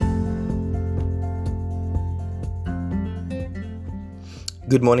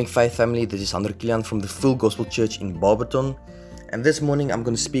Good morning, Faith family. This is Andrew Kilian from the Full Gospel Church in Barberton. And this morning I'm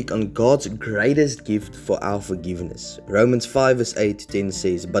going to speak on God's greatest gift for our forgiveness. Romans 5 verse 8 to 10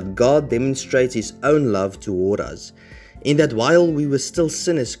 says, "But God demonstrates His own love toward us, in that while we were still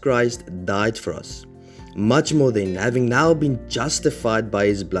sinners, Christ died for us. Much more then, having now been justified by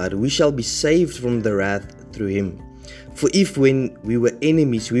His blood, we shall be saved from the wrath through Him. For if when we were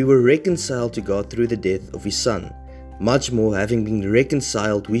enemies, we were reconciled to God through the death of His Son, much more, having been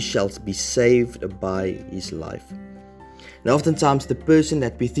reconciled, we shall be saved by His life." Now, oftentimes, the person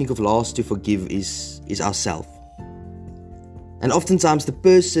that we think of last to forgive is ourselves. And oftentimes, the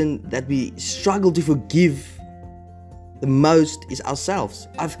person that we struggle to forgive the most is ourselves.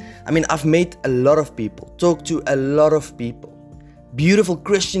 I've met a lot of people, talked to a lot of people, beautiful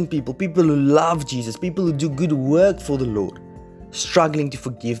Christian people, people who love Jesus, people who do good work for the Lord, struggling to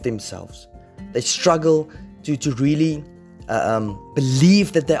forgive themselves. They struggle to really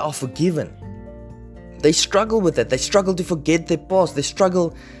believe that they are forgiven. They struggle with that. They struggle to forget their past. They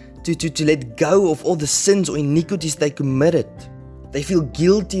struggle to let go of all the sins or iniquities they committed. They feel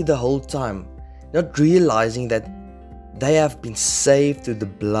guilty the whole time, not realizing that they have been saved through the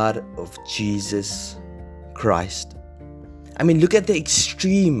blood of Jesus Christ. Look at the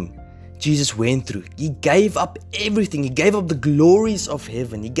extreme Jesus went through. He gave up everything. He gave up the glories of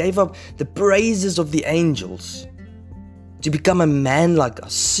heaven. He gave up the praises of the angels to become a man like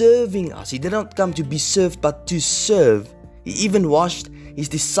us, serving us. He did not come to be served, but to serve. He even washed His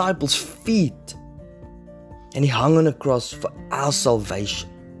disciples' feet. And He hung on a cross for our salvation.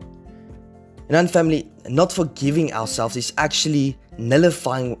 And family, not forgiving ourselves is actually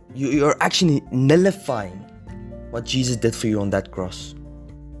nullifying. You're actually nullifying what Jesus did for you on that cross.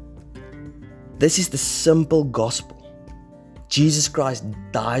 This is the simple gospel. Jesus Christ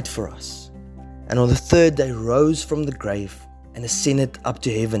died for us, and on the third day rose from the grave and ascended up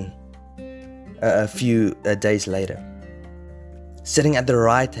to heaven a few days later, sitting at the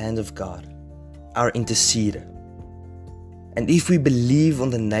right hand of God, our interceder. And if we believe on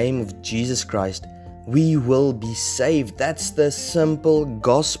the name of Jesus Christ, we will be saved. That's the simple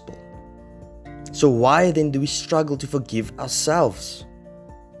gospel. So why then do we struggle to forgive ourselves?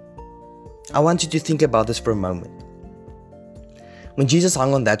 I want you to think about this for a moment. When Jesus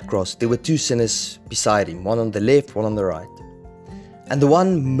hung on that cross, there were two sinners beside Him, one on the left, one on the right. And the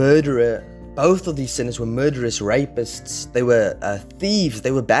one murderer, both of these sinners were murderers, rapists, they were thieves,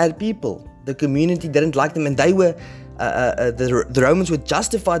 they were bad people. The community didn't like them, and they were the Romans were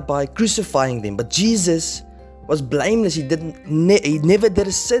justified by crucifying them. But Jesus was blameless. He never did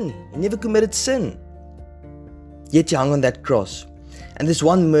a sin. He never committed sin. Yet He hung on that cross. And this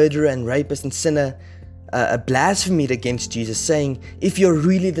one murderer and rapist and sinner blasphemed against Jesus, saying, "If you're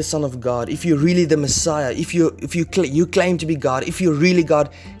really the Son of God, if you're really the Messiah, if you claim to be God, if you're really God,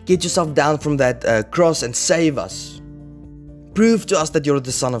 get yourself down from that cross and save us. Prove to us that you're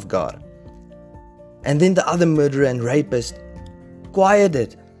the Son of God." And then the other murderer and rapist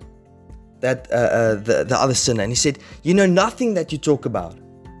quieted that the other sinner, and he said, "You know nothing that you talk about.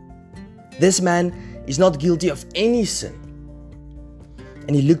 This man is not guilty of any sin."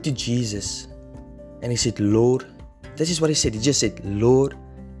 And he looked to Jesus and he said, "Lord," this is what he said. He just said, "Lord,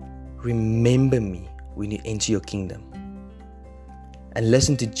 remember me when you enter your kingdom." And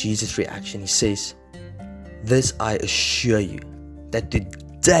listen to Jesus' reaction. He says, "This I assure you, that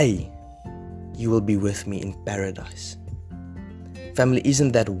today you will be with me in paradise." Family,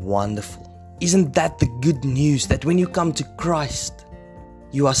 isn't that wonderful? Isn't that the good news, that when you come to Christ,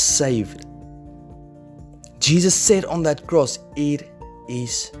 you are saved? Jesus said on that cross, "It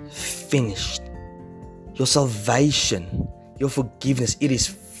is finished." Your salvation, your forgiveness, it is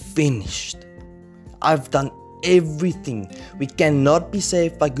finished. I've done everything. We cannot be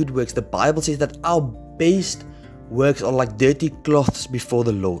saved by good works. The Bible says that our best works are like dirty cloths before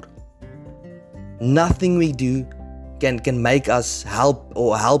the Lord. Nothing we do can make us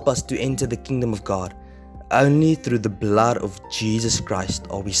help us to enter the kingdom of God. Only through the blood of Jesus Christ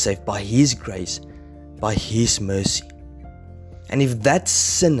are we saved, by His grace, by His mercy. And if that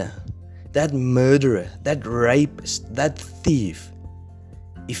sinner, that murderer, that rapist, that thief,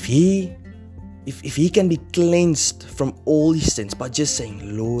 if he can be cleansed from all his sins by just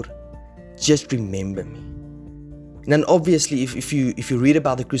saying, "Lord, just remember me." And then obviously, if you read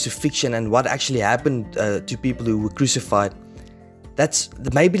about the crucifixion and what actually happened to people who were crucified,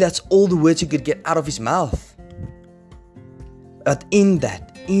 maybe that's all the words he could get out of his mouth. But in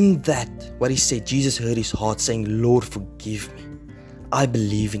that, what he said, Jesus heard his heart saying, "Lord, forgive me. I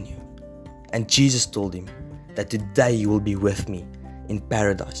believe in you." And Jesus told him that today you will be with me in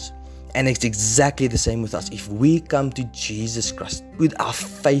paradise. And it's exactly the same with us. If we come to Jesus Christ, put our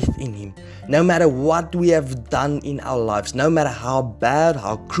faith in Him, no matter what we have done in our lives, no matter how bad,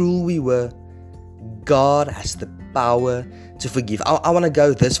 how cruel we were, God has the power to forgive. I want to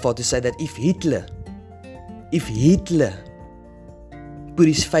go this far to say that if Hitler put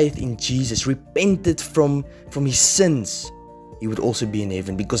his faith in Jesus, repented from his sins, he would also be in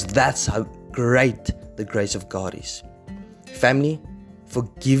heaven, because that's how great the grace of God is. Family,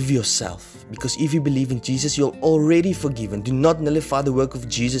 forgive yourself, because if you believe in Jesus, you're already forgiven. Do not nullify the work of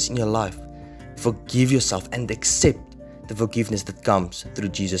Jesus in your life. Forgive yourself and accept the forgiveness that comes through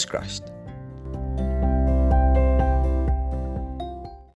Jesus Christ.